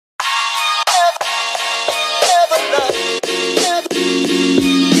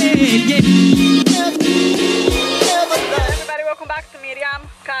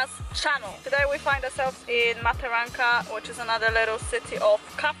channel. Today we find ourselves in Mataranka, which is another little city of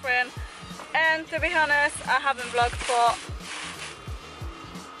Catherine, and to be honest, I haven't vlogged for...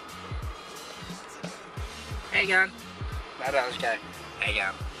 Hey again. That was okay. Hey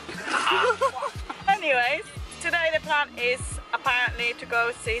again. Anyways, today the plan is apparently to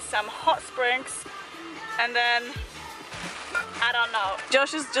go see some hot springs, and then I don't know.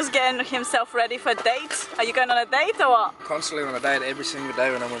 Josh is just getting himself ready for a date. Are you going on a date or what? Constantly on a date every single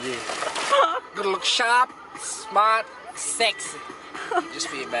day when I'm with you. Gotta look sharp, smart, sexy. Just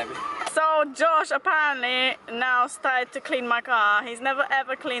for you, baby. So Josh apparently now started to clean my car. He's never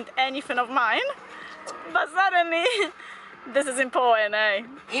ever cleaned anything of mine, but suddenly this is important, eh?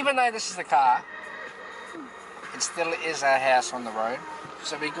 Even though this is the car, it still is our house on the road,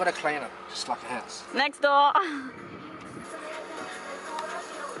 so we gotta clean it, just like a house. Next door.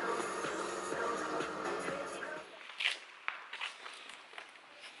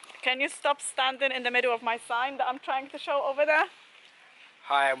 Can you stop standing in the middle of my sign that I'm trying to show over there?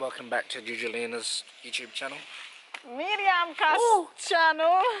 Hi and welcome back to Juliana's YouTube channel. Miriam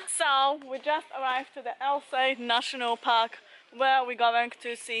channel. So we just arrived to the Elsey National Park, where we're going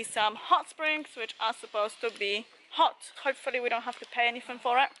to see some hot springs which are supposed to be hot. Hopefully we don't have to pay anything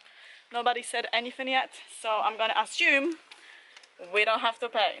for it. Nobody said anything yet, so I'm gonna assume we don't have to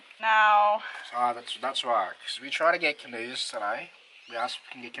pay. Now... So that's right, because we try to get canoes today. We asked if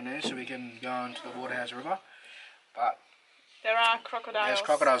we can get canoes so we can go into the Waterhouse River, but there are crocodiles. there's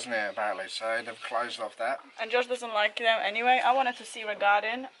crocodiles in there apparently, so they've closed off that. And Josh doesn't like them anyway. I wanted to see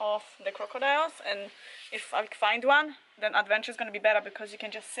regarding of the crocodiles, and if I find one, then adventure is going to be better because you can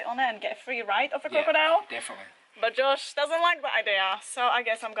just sit on it and get a free ride of a crocodile. Definitely. But Josh doesn't like the idea, so I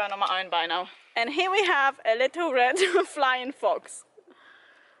guess I'm going on my own by now. And here we have a little red flying fox.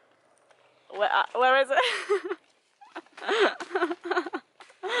 Where is it?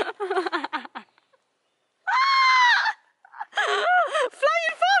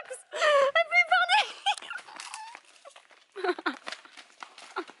 Flying fox! Everybody!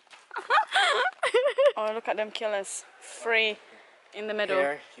 Oh, look at them killers. Free in the middle.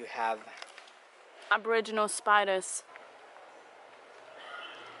 Here you have Aboriginal spiders.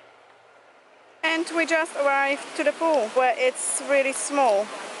 And we just arrived to the pool where it's really small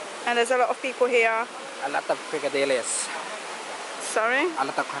and there's a lot of people here. a lot of crocodiles. Sorry? A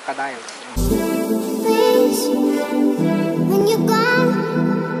lot of crocodiles. Please, when you're gone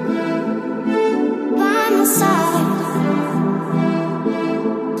by my side.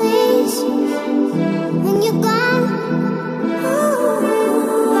 Please, when you're gone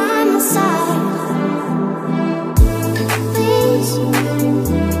by my side. Please,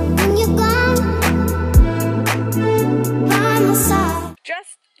 when you're gone by my side.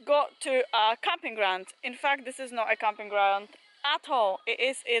 Just got to a camping ground. In fact, this is not a camping ground at all. It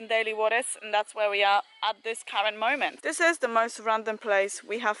is in Daily Waters, and that's where we are at this current moment. This is the most random place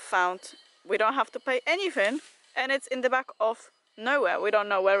we have found. We don't have to pay anything, and it's in the back of nowhere. We don't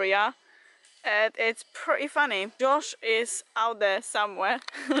know where we are, and it's pretty funny. Josh is out there somewhere.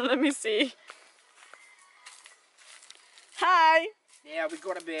 Let me see. Hi! Yeah, we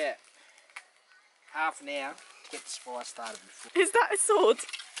got about half an hour to get this fire started before. Is that a sword?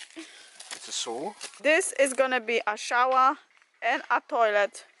 It's a saw. This is gonna be a shower and a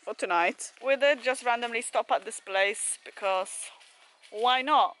toilet for tonight. We did just randomly stop at this place because why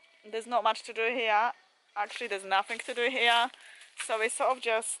not? There's not much to do here. Actually, there's nothing to do here. So we're sort of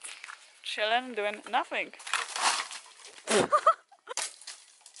just chilling, doing nothing.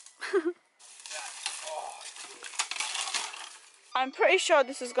 I'm pretty sure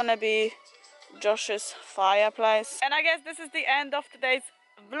this is gonna be Josh's fireplace. And I guess this is the end of today's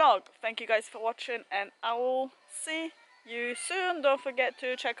vlog. Thank you guys for watching, and I will see you soon. Don't forget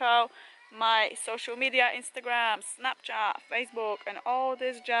to check out my social media, Instagram, Snapchat, Facebook, and all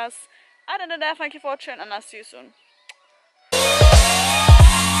this jazz. Other than that, thank you for watching, and I'll see you soon.